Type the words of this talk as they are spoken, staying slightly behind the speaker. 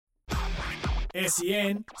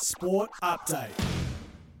SEN Sport Update.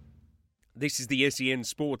 This is the SEN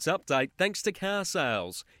Sports Update thanks to Car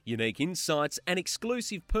Sales. Unique insights and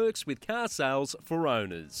exclusive perks with car sales for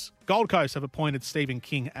owners. Gold Coast have appointed Stephen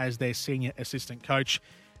King as their senior assistant coach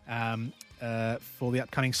for the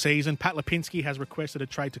upcoming season. Pat Lipinski has requested a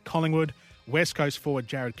trade to Collingwood. West Coast forward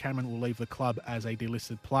Jared Cameron will leave the club as a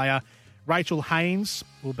delisted player. Rachel Haynes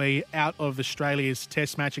will be out of Australia's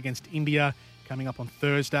test match against India coming up on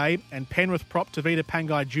Thursday. And Penrith prop Tavita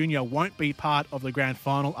Pangai Jr. won't be part of the grand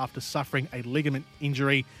final after suffering a ligament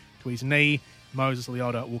injury to his knee. Moses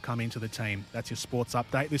Leota will come into the team. That's your sports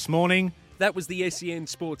update this morning. That was the SEN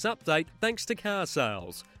Sports Update thanks to Car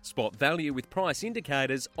Sales. Spot value with price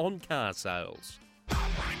indicators on car sales.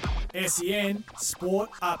 SEN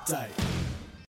Sport Update.